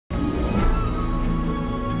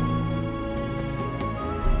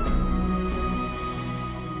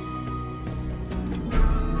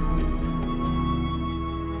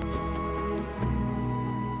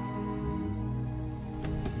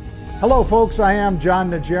Hello folks, I am Jon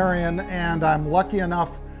Najarian, and I'm lucky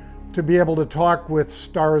enough to be able to talk with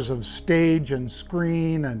stars of stage and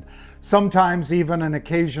screen and sometimes even an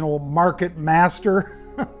occasional market master.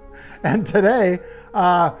 And today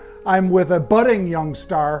I'm with a budding young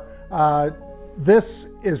star. This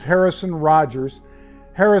is Harrison Rogers.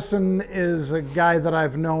 Harrison is a guy that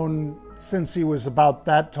I've known since he was about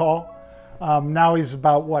that tall. Now he's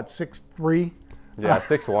about what, 6'3"? Yeah,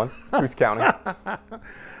 6'1". Who's counting?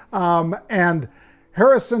 And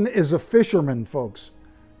Harrison is a fisherman, folks.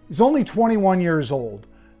 He's only 21 years old.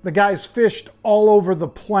 The guy's fished all over the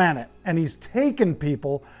planet, and he's taken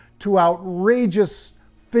people to outrageous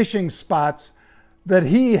fishing spots that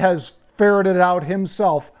he has ferreted out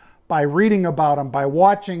himself by reading about them, by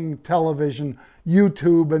watching television,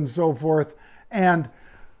 YouTube, and so forth. And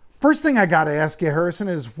first thing I got to ask you, Harrison,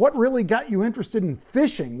 is what really got you interested in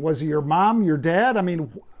fishing? Was it your mom, your dad? I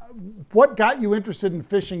mean, what got you interested in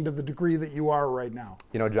fishing to the degree that you are right now?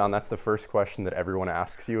 You know, John, that's the first question that everyone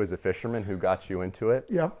asks you as a fisherman, who got you into it.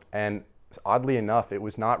 Yep. And oddly enough, it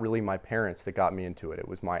was not really my parents that got me into it. It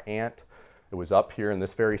was my aunt. It was up here in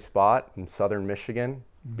this very spot in southern Michigan.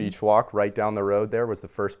 Beach walk right down the road there was the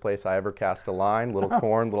first place I ever cast a line. Little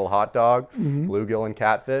corn, little hot dog, bluegill and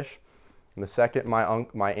catfish. And the second my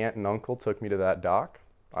aunt and uncle took me to that dock,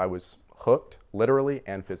 I was hooked, literally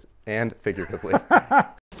and figuratively.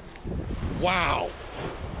 Wow.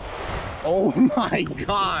 Oh my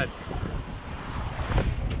God.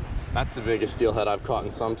 That's the biggest steelhead I've caught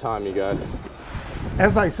in some time, you guys.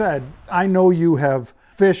 As I said, I know you have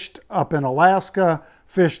fished up in Alaska,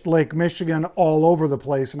 fished Lake Michigan, all over the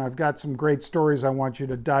place, and I've got some great stories I want you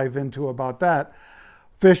to dive into about that.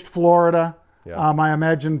 Fished Florida, yeah. I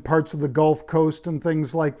imagine parts of the Gulf Coast and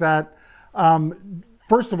things like that.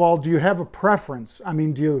 First of all, do you have a preference? I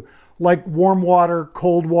mean, do you like warm water,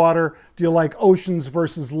 cold water? Do you like oceans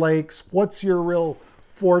versus lakes? What's your real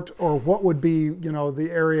fort, or what would be, you know,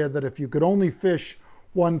 the area that if you could only fish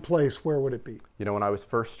one place, where would it be? You know, when I was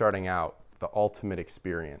first starting out, the ultimate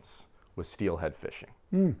experience was steelhead fishing.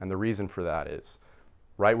 And the reason for that is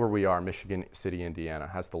right where we are, Michigan City, Indiana,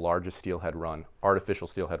 has the largest steelhead run, artificial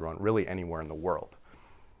steelhead run, really anywhere in the world.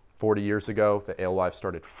 40 years ago, the alewives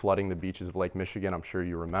started flooding the beaches of Lake Michigan. I'm sure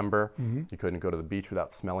you remember. You couldn't go to the beach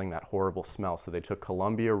without smelling that horrible smell. So they took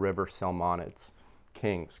Columbia River salmonids,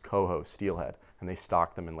 kings, coho, steelhead, and they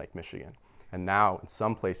stocked them in Lake Michigan. And now, in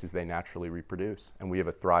some places, they naturally reproduce, and we have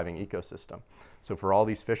a thriving ecosystem. So for all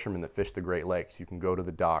these fishermen that fish the Great Lakes, you can go to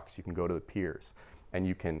the docks, you can go to the piers, and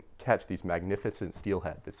you can catch these magnificent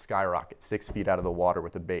steelhead that skyrocket 6 feet out of the water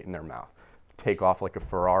with a bait in their mouth, take off like a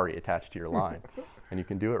Ferrari attached to your line, and you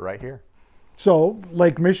can do it right here. So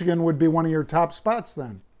Lake Michigan would be one of your top spots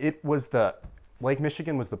then? Lake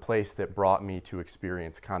Michigan was the place that brought me to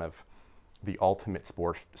experience kind of the ultimate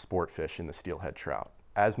sport fish in the steelhead trout.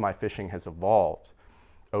 As my fishing has evolved,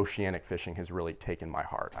 oceanic fishing has really taken my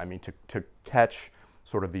heart. I mean, to catch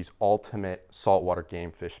sort of these ultimate saltwater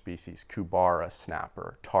game fish species, kubara,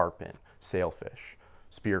 snapper, tarpon, sailfish,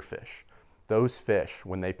 spearfish, those fish,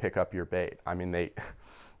 when they pick up your bait, I mean,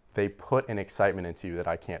 they put an excitement into you that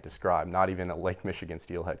I can't describe, not even a Lake Michigan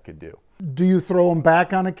steelhead could do. Do you throw them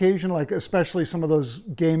back on occasion, like especially some of those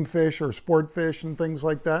game fish or sport fish and things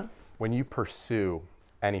like that? When you pursue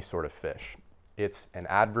any sort of fish, it's an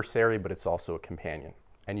adversary, but it's also a companion.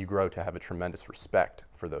 And you grow to have a tremendous respect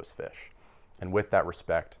for those fish. And with that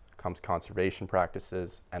respect comes conservation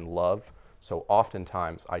practices and love. So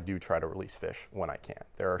oftentimes I do try to release fish when I can.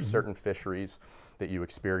 There are certain fisheries that you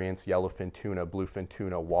experience, yellowfin tuna, bluefin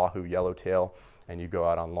tuna, wahoo, yellowtail, and you go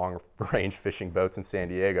out on long range fishing boats in San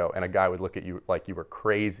Diego and a guy would look at you like you were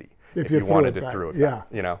crazy if you wanted to throw it back,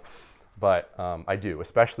 you know. But I do,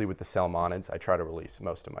 especially with the salmonids, I try to release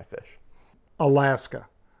most of my fish. Alaska.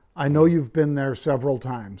 I know you've been there several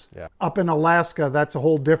times. Yeah. Up in Alaska, that's a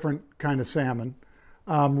whole different kind of salmon.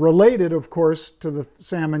 Related, of course, to the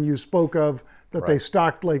salmon you spoke of that they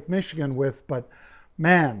stocked Lake Michigan with, but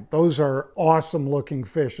man, those are awesome looking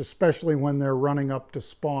fish, especially when they're running up to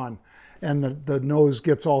spawn and the nose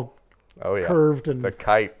gets all curved. And the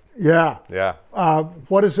kite. Yeah. Yeah.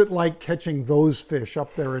 What is it like catching those fish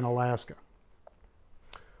up there in Alaska?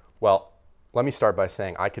 Well, let me start by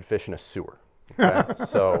saying I could fish in a sewer. Okay?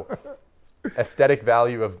 So aesthetic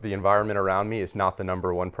value of the environment around me is not the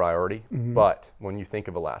 #1 priority, but when you think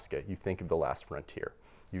of Alaska, you think of the last frontier.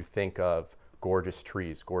 You think of gorgeous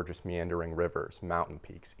trees, gorgeous meandering rivers, mountain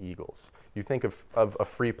peaks, eagles. You think of a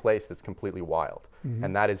free place that's completely wild.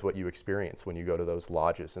 And that is what you experience when you go to those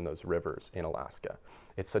lodges and those rivers in Alaska.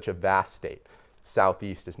 It's such a vast state.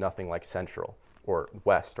 Southeast is nothing like central or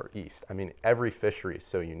west or east. I mean, every fishery is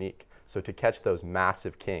so unique. So to catch those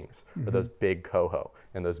massive kings or those big coho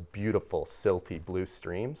and those beautiful silty blue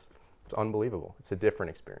streams, it's unbelievable. It's a different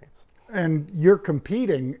experience. And you're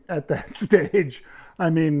competing at that stage. I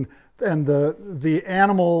mean, and the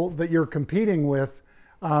animal that you're competing with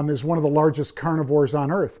is one of the largest carnivores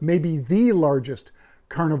on Earth, maybe the largest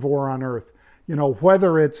carnivore on Earth. You know,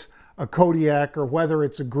 whether it's a Kodiak or whether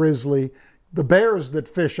it's a grizzly, the bears that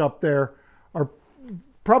fish up there are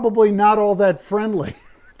probably not all that friendly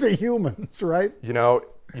to humans, right? You know,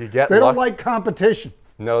 you get They don't like competition.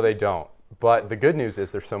 No, they don't. But the good news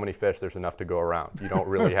is there's so many fish, there's enough to go around. You don't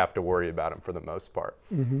really have to worry about them for the most part.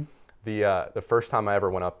 The first time I ever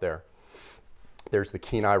went up there, there's the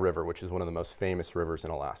Kenai River, which is one of the most famous rivers in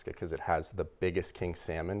Alaska because it has the biggest king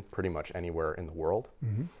salmon pretty much anywhere in the world.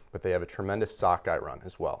 But they have a tremendous sockeye run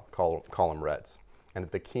as well, call them reds. And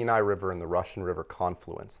at the Kenai River and the Russian River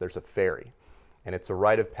confluence, there's a ferry. And it's a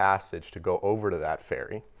rite of passage to go over to that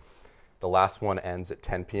ferry. The last one ends at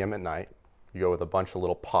 10 p.m. at night. You go with a bunch of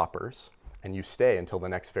little poppers, and you stay until the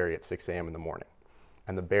next ferry at 6 a.m. in the morning.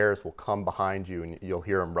 And the bears will come behind you, and you'll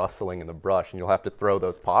hear them rustling in the brush, and you'll have to throw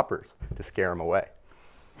those poppers to scare them away.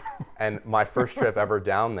 And my first trip ever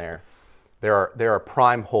down there, there are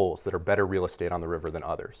prime holes that are better real estate on the river than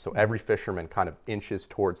others. So every fisherman kind of inches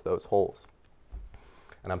towards those holes.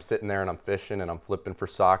 And I'm sitting there, and I'm fishing, and I'm flipping for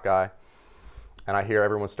sockeye. And I hear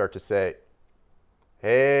everyone start to say,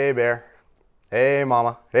 "Hey, bear. Hey,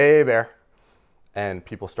 mama. Hey, bear." And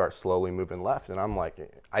people start slowly moving left. And I'm like,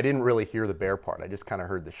 I didn't really hear the bear part. I just kind of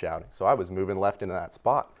heard the shouting. So I was moving left into that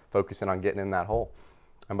spot, focusing on getting in that hole.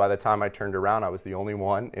 And by the time I turned around, I was the only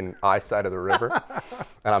one in eyesight of the river.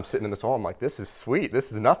 And I'm sitting in this hole. I'm like, this is sweet.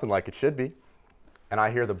 This is nothing like it should be. And I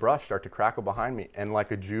hear the brush start to crackle behind me. And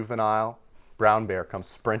like a juvenile brown bear comes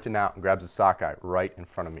sprinting out and grabs a sockeye right in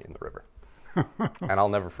front of me in the river. And I'll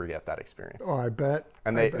never forget that experience. Oh, I bet.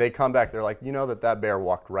 And they come back, they're like, you know that bear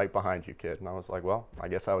walked right behind you, kid. And I was like, well, I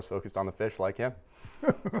guess I was focused on the fish like him.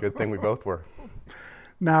 Good thing we both were.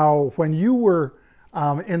 Now, when you were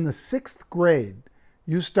in the 6th grade,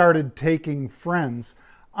 you started taking friends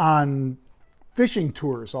on fishing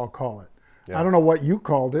tours, I'll call it. Yeah. I don't know what you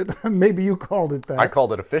called it. Maybe you called it that. I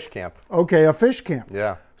called it a fish camp. Okay, a fish camp.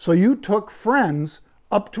 Yeah. So you took friends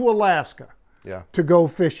up to Alaska to go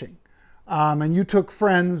fishing. And you took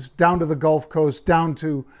friends down to the Gulf Coast, down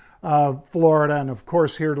to Florida, and of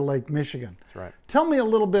course here to Lake Michigan. That's right. Tell me a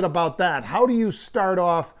little bit about that. How do you start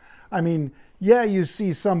off? I mean, yeah, you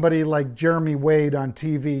see somebody like Jeremy Wade on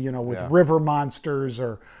TV, you know, with river monsters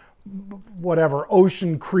or whatever,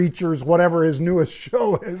 ocean creatures, whatever his newest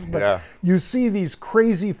show is. But you see these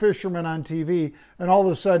crazy fishermen on TV, and all of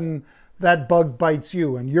a sudden that bug bites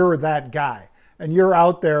you, and you're that guy, and you're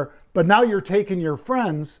out there. But now you're taking your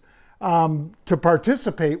friends to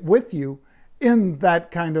participate with you in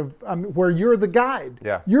that kind of, where you're the guide.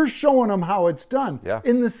 Yeah. You're showing them how it's done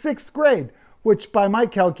in the 6th grade, which by my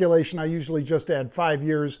calculation, I usually just add 5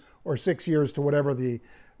 years or 6 years to whatever the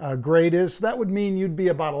grade is. So that would mean you'd be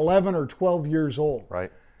about 11 or 12 years old.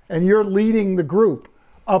 Right. And you're leading the group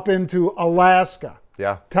up into Alaska.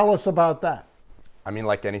 Yeah. Tell us about that. I mean,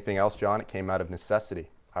 like anything else, John, it came out of necessity.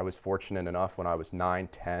 I was fortunate enough when I was 9,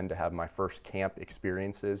 10 to have my first camp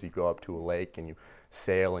experiences. You go up to a lake and you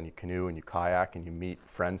sail and you canoe and you kayak and you meet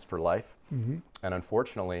friends for life. And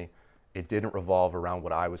unfortunately, it didn't revolve around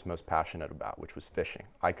what I was most passionate about, which was fishing.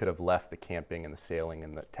 I could have left the camping and the sailing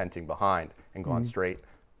and the tenting behind and gone straight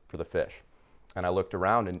for the fish. And I looked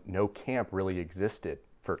around and no camp really existed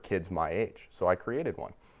for kids my age. So I created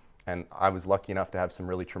one. And I was lucky enough to have some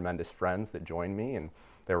really tremendous friends that joined me. And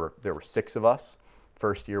there were 6 of us.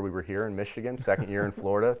 First year we were here in Michigan, 2nd year in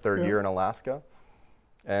Florida, 3rd year in Alaska.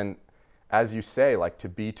 And as you say, like to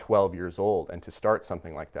be 12 years old and to start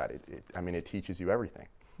something like that, it teaches you everything.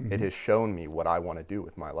 It has shown me what I want to do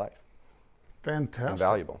with my life. Fantastic.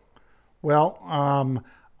 Invaluable. Well,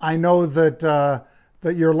 I know that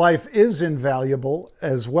that your life is invaluable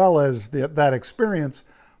as well as that experience,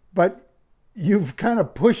 but you've kind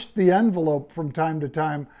of pushed the envelope from time to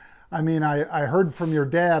time. I mean, I heard from your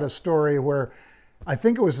dad a story where I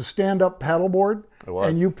think it was a stand-up paddleboard. It was.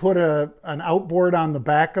 And you put an outboard on the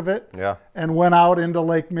back of it and went out into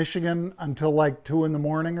Lake Michigan until like 2 in the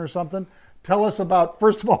morning or something. Tell us about,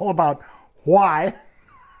 first of all, about why,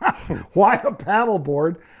 why a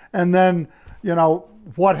paddleboard, and then, you know,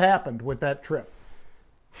 what happened with that trip.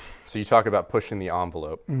 So you talk about pushing the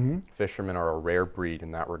envelope. Fishermen are a rare breed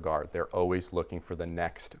in that regard. They're always looking for the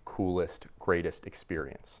next coolest, greatest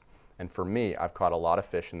experience. And for me, I've caught a lot of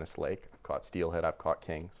fish in this lake. I've caught steelhead, I've caught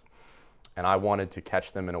kings. And I wanted to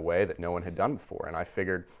catch them in a way that no one had done before. And I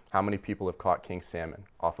figured, how many people have caught king salmon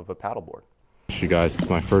off of a paddleboard? You guys, it's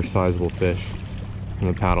my first sizable fish on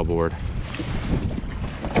the paddleboard.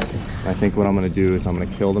 I think what I'm going to do is I'm going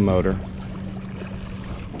to kill the motor.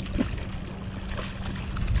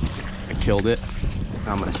 I killed it.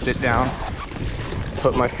 Now I'm going to sit down,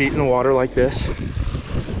 put my feet in the water like this.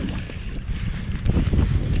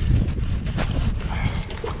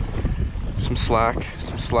 Some slack,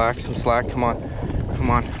 some slack, some slack. Come on, come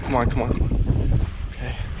on, come on, come on.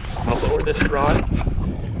 Okay, I'm going to lower this rod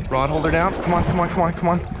holder down. Come on, come on, come on, come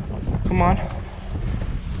on, come on,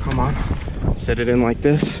 come on. Set it in like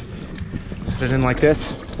this. Set it in like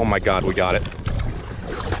this. Oh my God, we got it.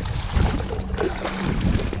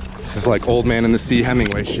 This is like Old Man in the Sea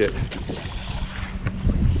Hemingway shit.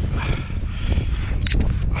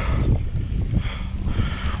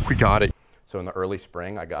 We got it. So in the early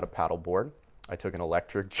spring, I got a paddleboard. I took an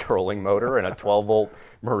electric trolling motor and a 12-volt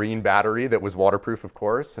marine battery that was waterproof, of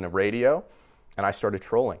course, and a radio. And I started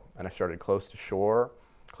trolling. And I started close to shore.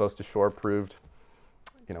 Close to shore proved,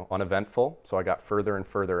 you know, uneventful. So I got further and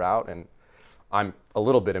further out. And I'm a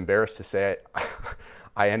little bit embarrassed to say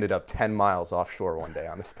I ended up 10 miles offshore one day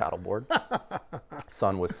on this paddleboard.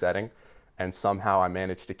 Sun was setting, and somehow I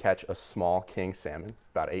managed to catch a small king salmon,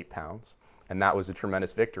 about 8 pounds, and that was a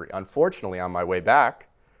tremendous victory. Unfortunately, on my way back,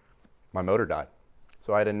 my motor died.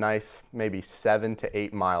 So I had a nice, maybe 7 to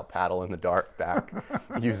 8 mile paddle in the dark back,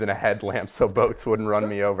 using a headlamp so boats wouldn't run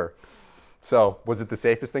me over. So was it the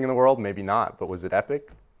safest thing in the world? Maybe not, but was it epic?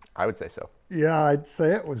 I would say so. Yeah, I'd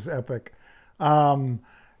say it was epic.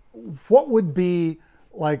 What would be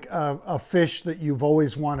like a fish that you've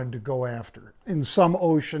always wanted to go after in some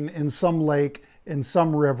ocean, in some lake, in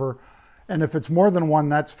some river? And if it's more than one,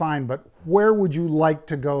 that's fine. But where would you like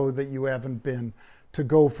to go that you haven't been to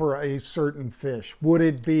go for a certain fish? Would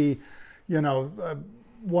it be, you know,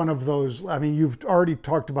 one of those? I mean, you've already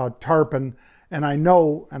talked about tarpon, and I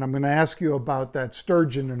know, and I'm going to ask you about that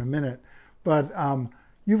sturgeon in a minute, but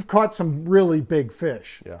you've caught some really big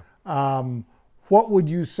fish. Yeah. What would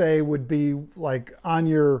you say would be like on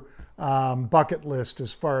your bucket list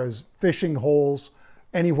as far as fishing holes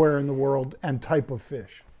anywhere in the world and type of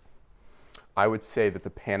fish? I would say that the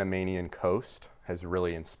Panamanian coast has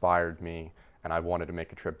really inspired me, and I wanted to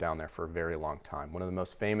make a trip down there for a very long time. One of the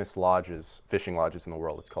most famous lodges, fishing lodges in the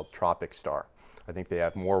world, it's called Tropic Star. I think they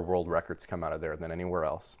have more world records come out of there than anywhere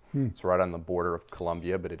else. It's right on the border of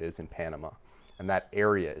Colombia, but it is in Panama. And that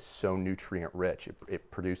area is so nutrient rich.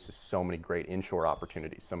 It produces so many great inshore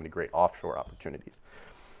opportunities, so many great offshore opportunities,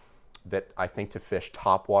 that I think to fish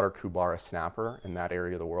topwater Kubara snapper in that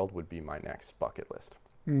area of the world would be my next bucket list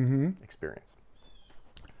experience.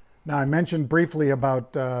 Now, I mentioned briefly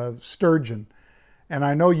about sturgeon, and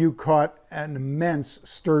I know you caught an immense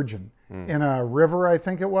sturgeon in a river, I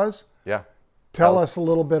think it was. Yeah. Tell us a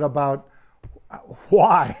little bit about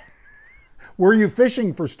why. Were you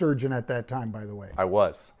fishing for sturgeon at that time, by the way? I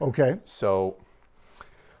was. Okay. So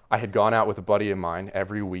I had gone out with a buddy of mine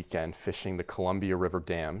every weekend fishing the Columbia River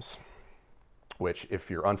dams, which,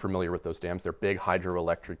 if you're unfamiliar with those dams, they're big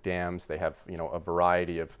hydroelectric dams. They have, you know, a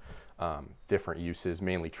variety of different uses,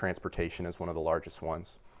 mainly transportation is one of the largest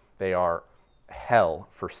ones. They are hell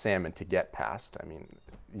for salmon to get past. I mean,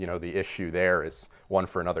 you know, the issue there is one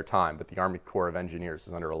for another time, but the Army Corps of Engineers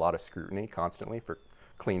is under a lot of scrutiny constantly for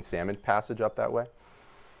clean salmon passage up that way.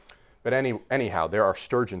 But anyhow, there are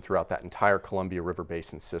sturgeon throughout that entire Columbia River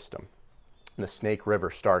Basin system. And the Snake River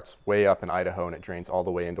starts way up in Idaho, and it drains all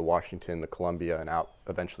the way into Washington, the Columbia, and out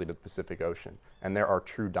eventually to the Pacific Ocean. And there are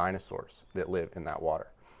true dinosaurs that live in that water.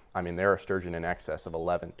 I mean, there are sturgeon in excess of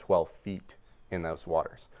 11, 12 feet in those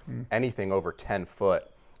waters. Anything over 10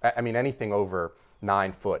 foot, I mean, anything over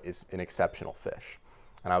 9 foot is an exceptional fish.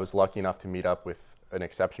 And I was lucky enough to meet up with an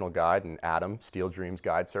exceptional guide, and Adam, Steel Dreams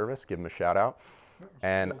Guide Service, give him a shout out.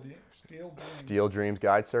 And Steel Dreams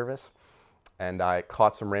Guide Service. And I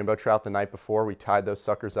caught some rainbow trout the night before. We tied those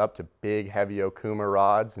suckers up to big, heavy Okuma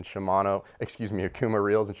rods and Shimano, Okuma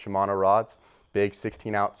reels and Shimano rods, big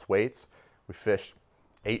 16-ounce weights. We fished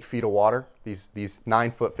 8 feet of water. These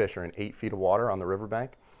 9-foot fish are in 8 feet of water on the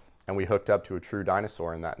riverbank. And we hooked up to a true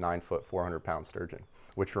dinosaur in that 9-foot, 400-pound sturgeon,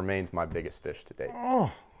 which remains my biggest fish to date.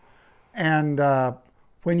 Oh. And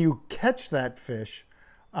when you catch that fish,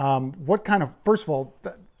 what kind of, first of all,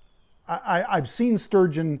 I've seen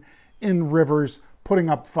sturgeon in rivers putting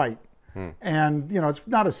up fight. And, you know, it's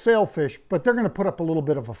not a sailfish, but they're going to put up a little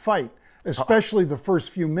bit of a fight, especially the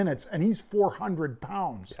first few minutes. And he's 400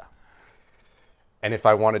 pounds. Yeah. And if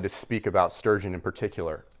I wanted to speak about sturgeon in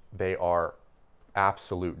particular, they are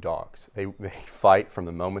absolute dogs. They fight from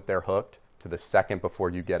the moment they're hooked to the second before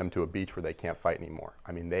you get them to a beach where they can't fight anymore.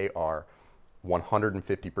 I mean, they are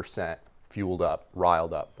 150% fueled up,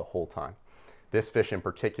 riled up the whole time. This fish in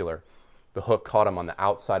particular, the hook caught him on the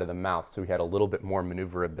outside of the mouth, so he had a little bit more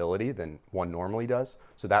maneuverability than one normally does.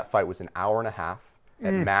 So that fight was an hour and a half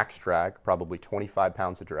at max drag, probably 25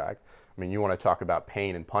 pounds of drag. I mean, you want to talk about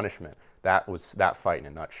pain and punishment. That was that fight in a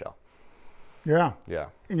nutshell. Yeah. Yeah.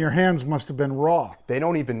 And your hands must have been raw. They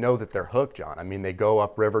don't even know that they're hooked, John. I mean, they go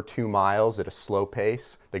upriver 2 miles at a slow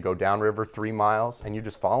pace. They go downriver 3 miles, and you're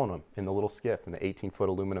just following them in the little skiff, in the 18-foot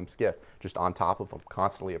aluminum skiff, just on top of them,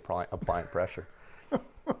 constantly applying pressure.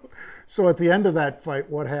 So at the end of that fight,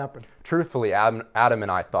 what happened? Truthfully, Adam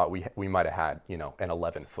and I thought we might have had, you know, an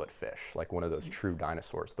 11-foot fish, like one of those true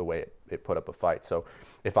dinosaurs, the way it put up a fight. So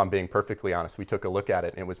if I'm being perfectly honest, we took a look at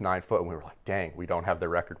it and it was 9 foot and we were like, dang, we don't have the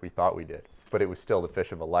record we thought we did. But it was still the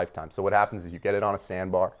fish of a lifetime. So what happens is you get it on a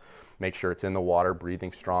sandbar, make sure it's in the water,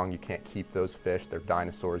 breathing strong. You can't keep those fish. They're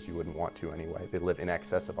dinosaurs. You wouldn't want to anyway. They live in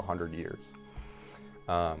excess of 100 years.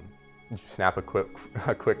 You snap a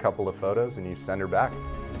quick couple of photos and you send her back.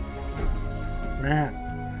 Man,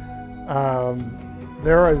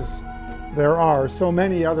 there are so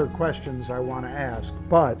many other questions I want to ask,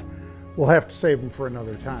 but we'll have to save them for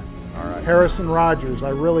another time. All right. Harrison Rogers, I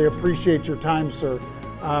really appreciate your time, sir.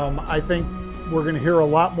 I think we're going to hear a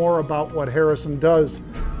lot more about what Harrison does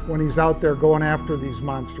when he's out there going after these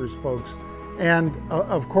monsters, folks. And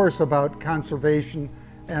of course about conservation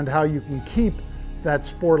and how you can keep that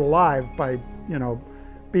sport alive by, you know,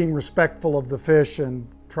 being respectful of the fish and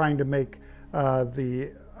trying to make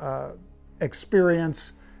the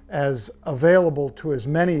experience as available to as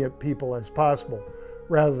many people as possible,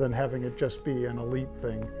 rather than having it just be an elite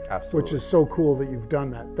thing. Absolutely. Which is so cool that you've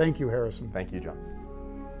done that. Thank you, Harrison. Thank you, John.